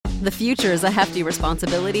The future is a hefty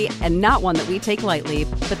responsibility and not one that we take lightly.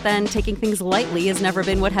 But then taking things lightly has never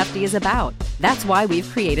been what Hefty is about. That's why we've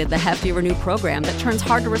created the Hefty Renew program that turns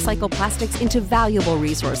hard-to-recycle plastics into valuable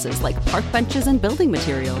resources like park benches and building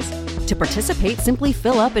materials. To participate, simply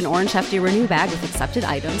fill up an orange Hefty Renew bag with accepted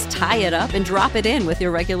items, tie it up, and drop it in with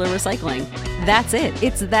your regular recycling. That's it.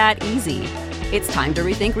 It's that easy. It's time to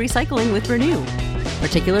rethink recycling with Renew.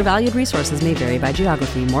 Particular valued resources may vary by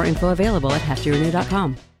geography. More info available at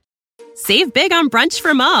heftyrenew.com. Save big on brunch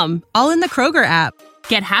for mom, all in the Kroger app.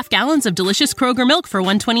 Get half gallons of delicious Kroger milk for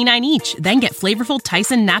 $1.29 each. Then get flavorful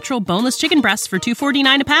Tyson natural boneless chicken breasts for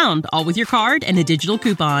 $2.49 a pound, all with your card and a digital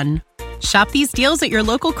coupon. Shop these deals at your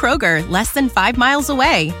local Kroger, less than 5 miles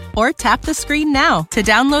away. Or tap the screen now to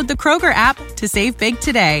download the Kroger app to save big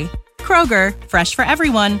today. Kroger, fresh for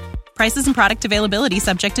everyone. Prices and product availability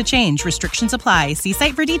subject to change. Restrictions apply. See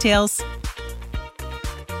site for details.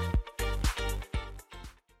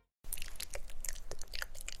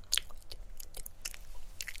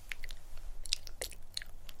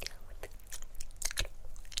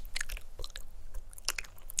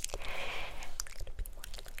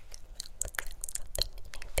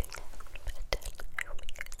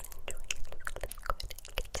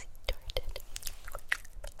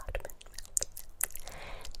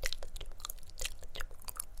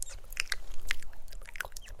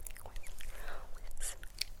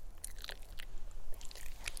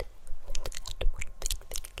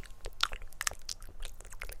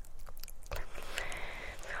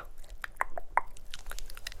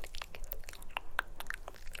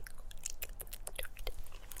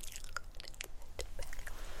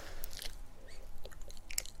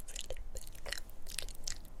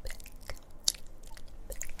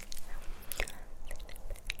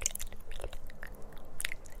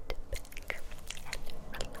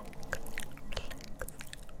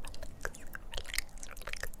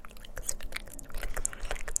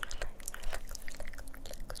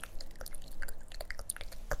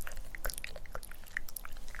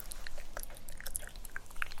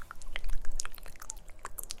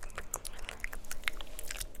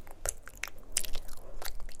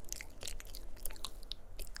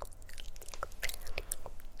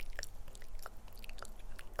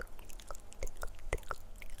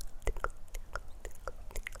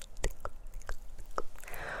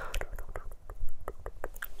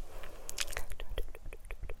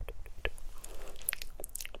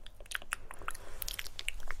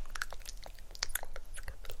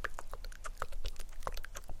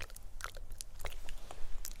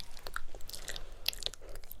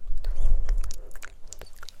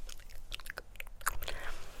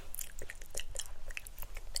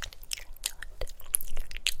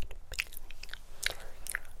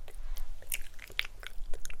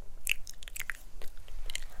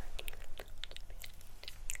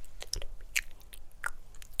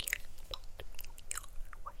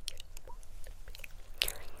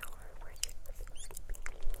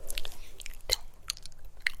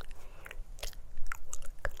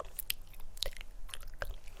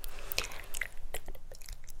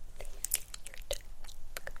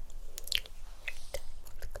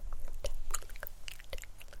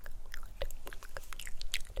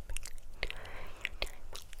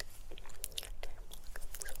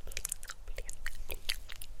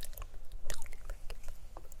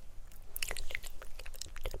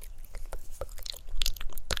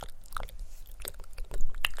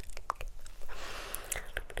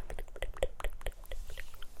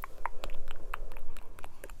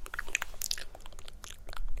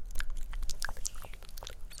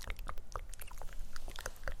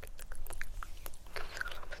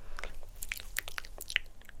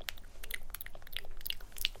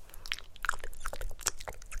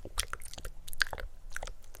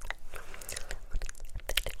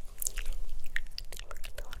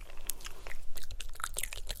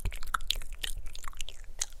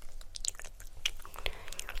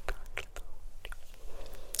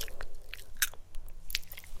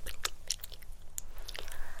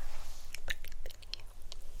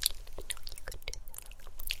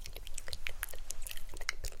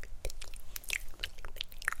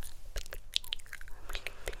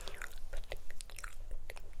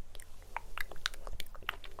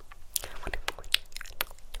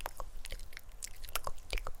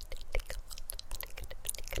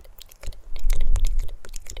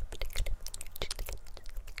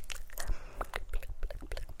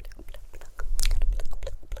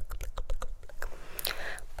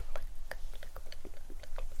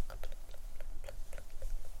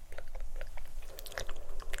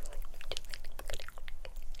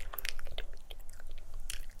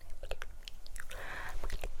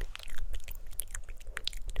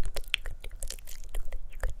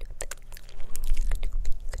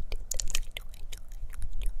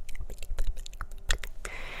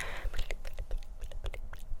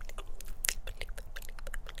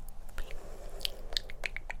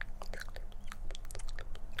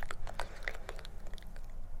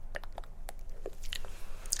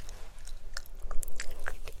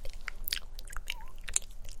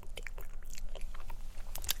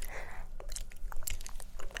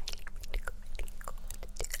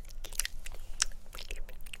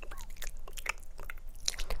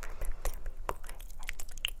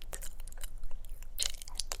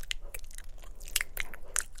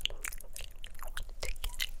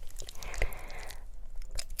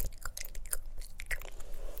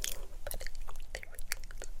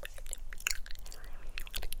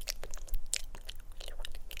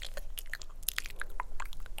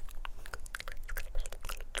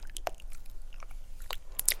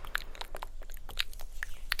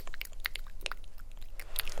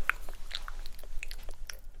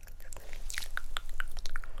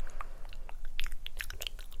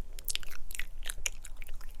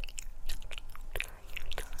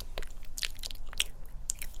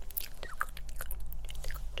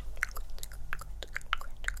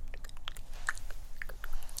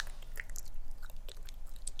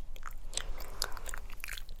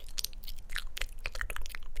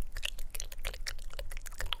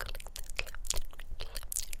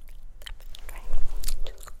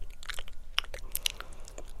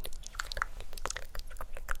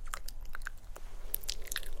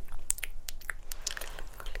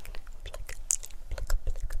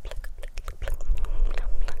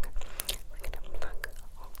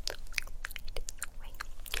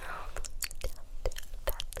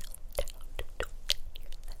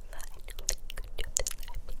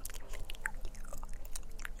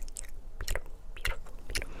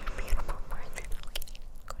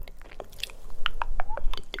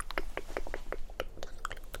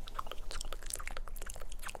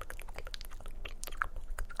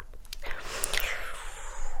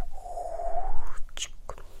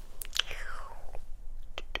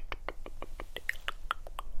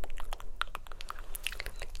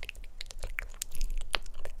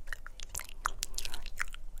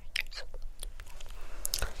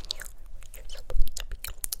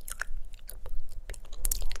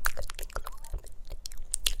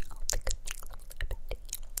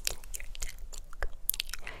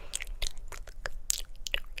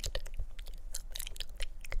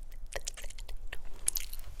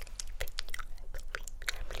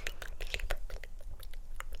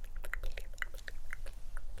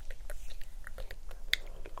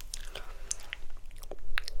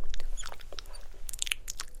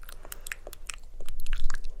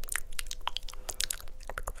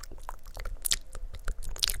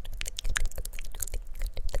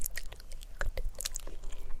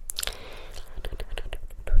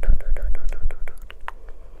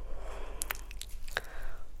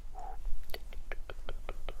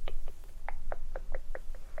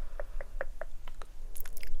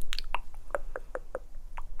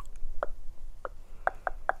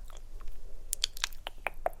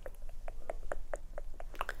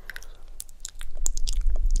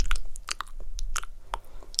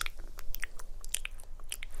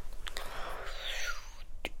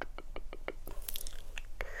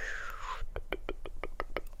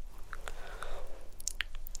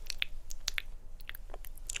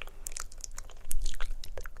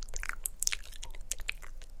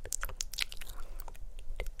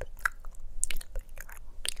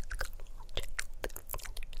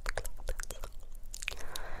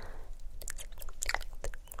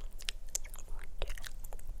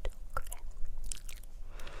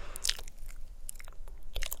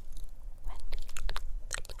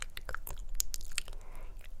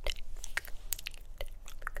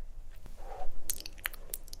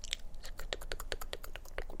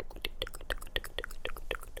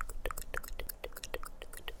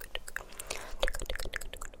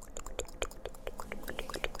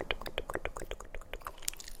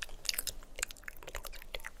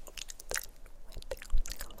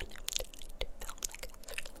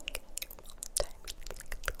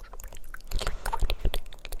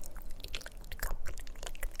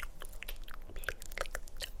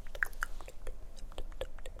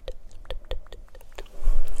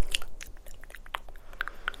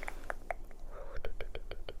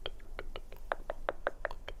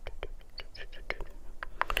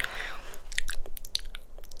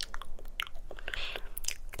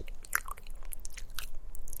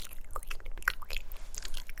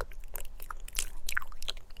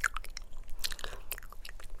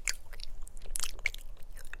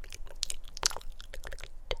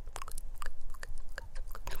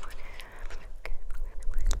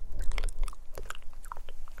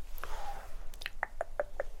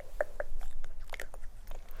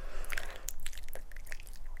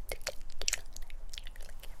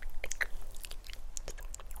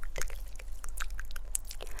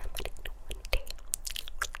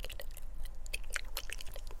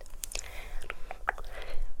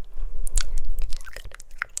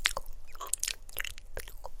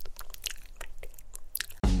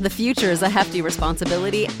 The future is a hefty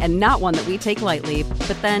responsibility and not one that we take lightly,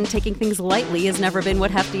 but then taking things lightly has never been what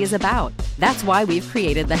Hefty is about. That's why we've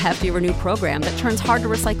created the Hefty Renew program that turns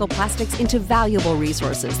hard-to-recycle plastics into valuable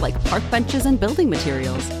resources like park benches and building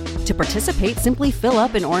materials. To participate, simply fill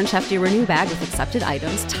up an orange Hefty Renew bag with accepted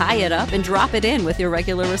items, tie it up, and drop it in with your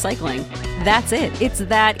regular recycling. That's it. It's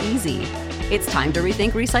that easy. It's time to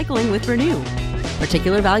rethink recycling with Renew.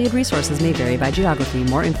 Particular valued resources may vary by geography.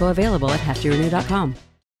 More info available at heftyrenew.com.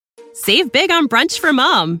 Save big on brunch for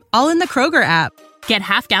mom, all in the Kroger app. Get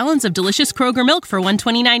half gallons of delicious Kroger milk for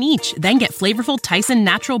 $1.29 each. Then get flavorful Tyson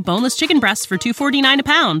natural boneless chicken breasts for $2.49 a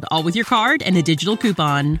pound, all with your card and a digital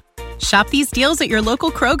coupon. Shop these deals at your local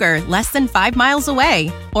Kroger, less than 5 miles away.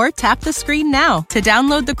 Or tap the screen now to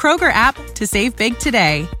download the Kroger app to save big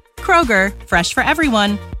today. Kroger, fresh for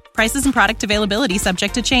everyone. Prices and product availability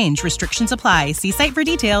subject to change. Restrictions apply. See site for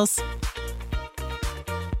details.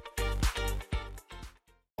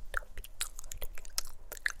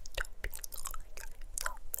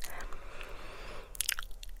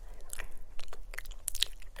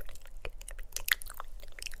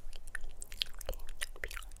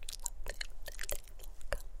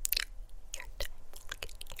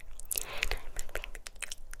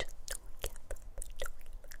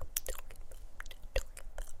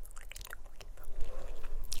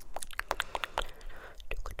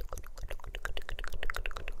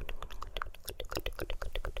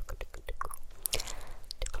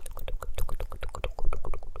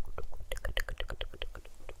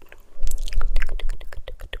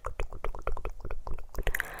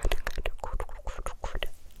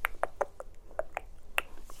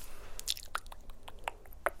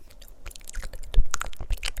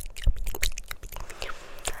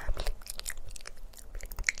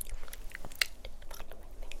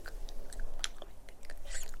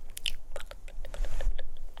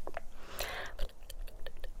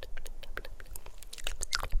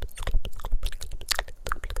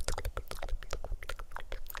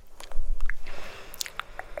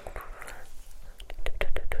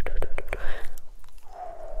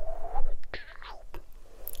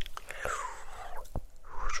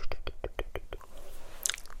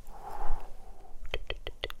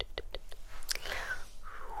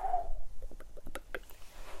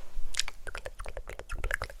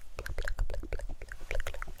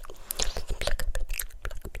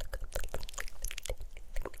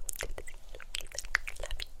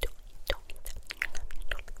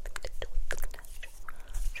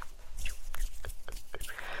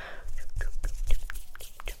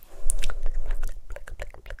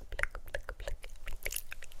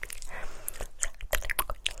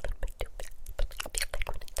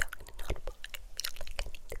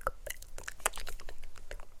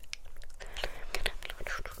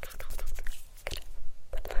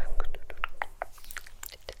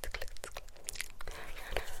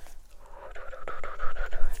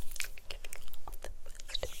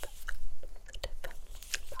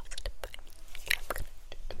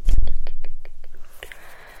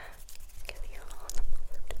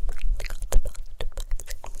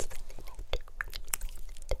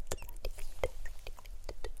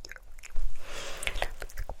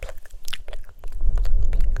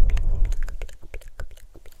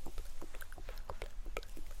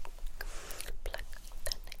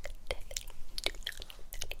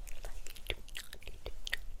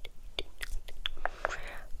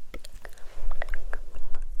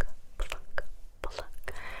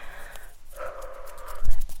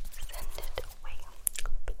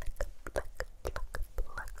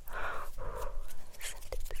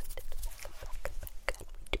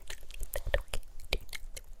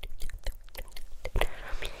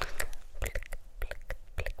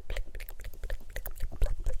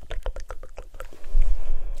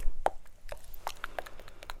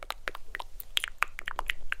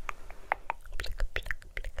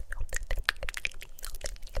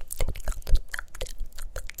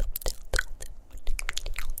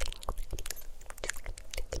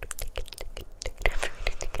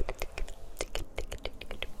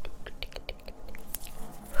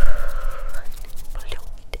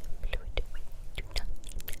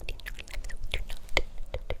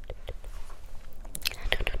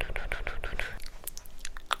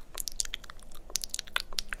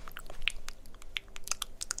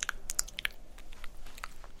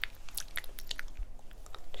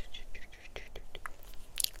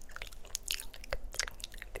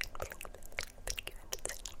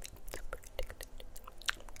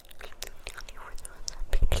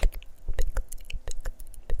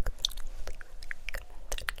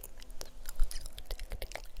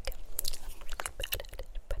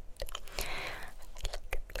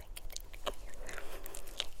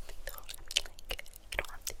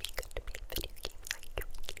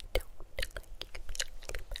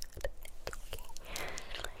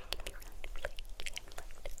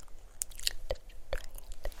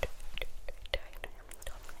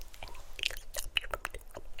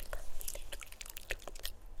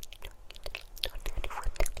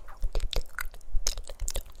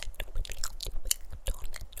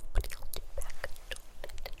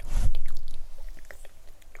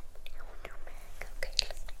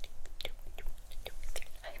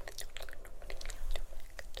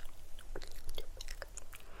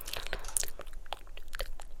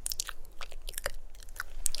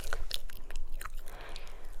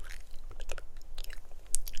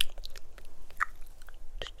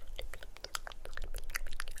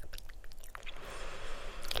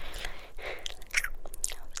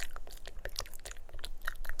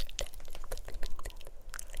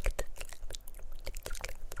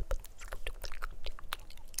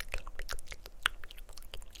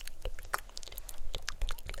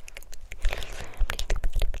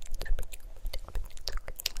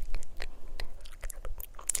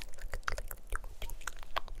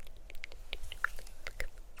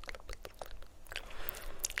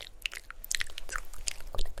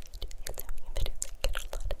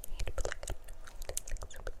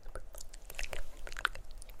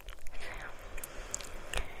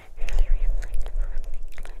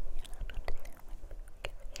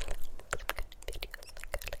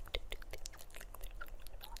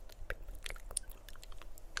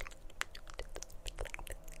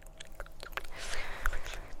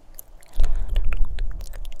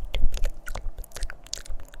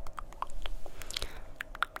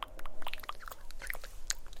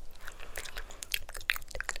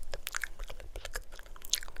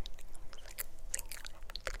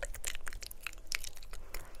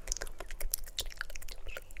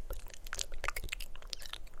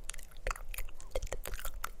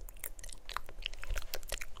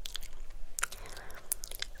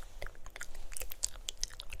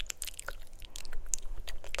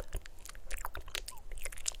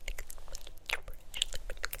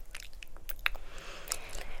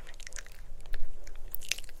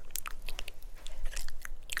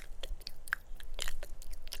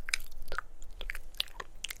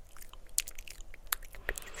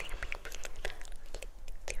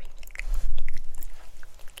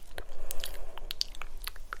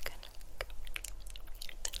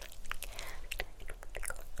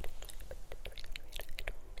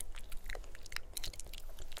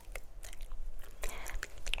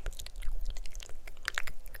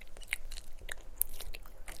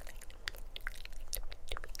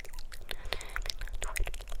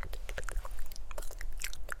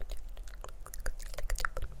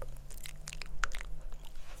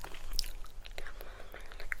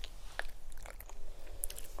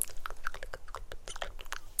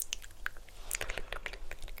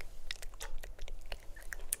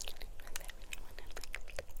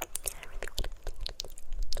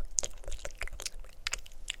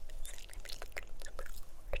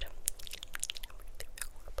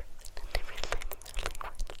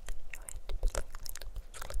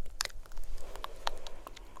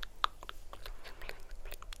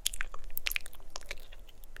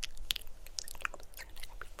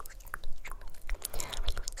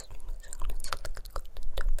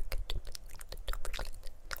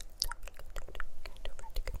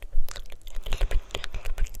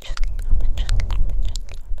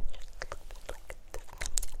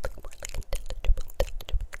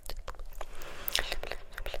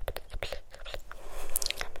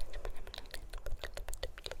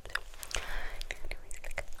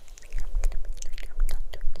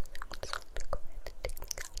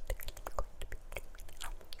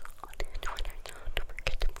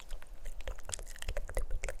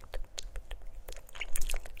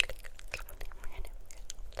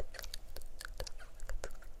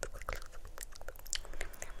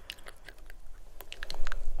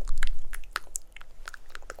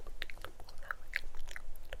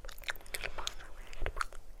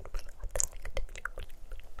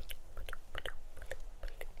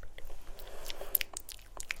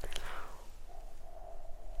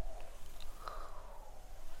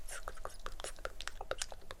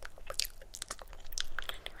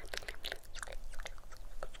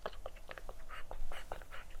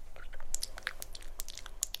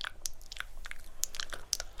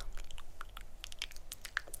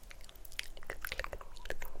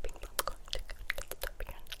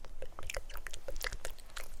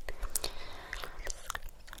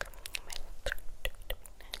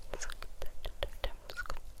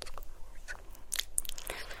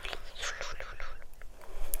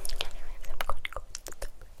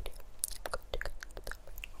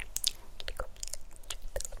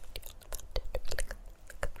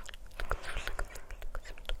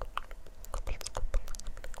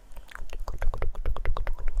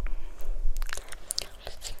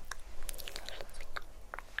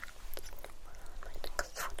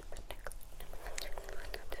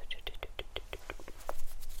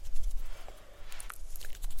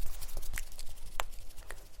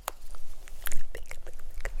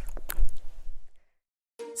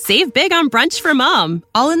 Save big on brunch for mom,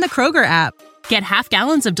 all in the Kroger app. Get half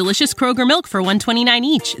gallons of delicious Kroger milk for $1.29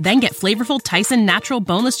 each. Then get flavorful Tyson natural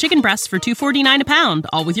boneless chicken breasts for $2.49 a pound,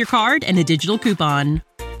 all with your card and a digital coupon.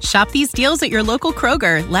 Shop these deals at your local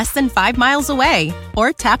Kroger, less than 5 miles away.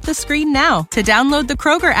 Or tap the screen now to download the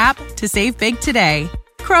Kroger app to save big today.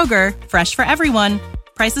 Kroger, fresh for everyone.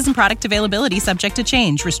 Prices and product availability subject to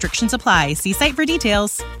change. Restrictions apply. See site for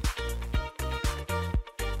details.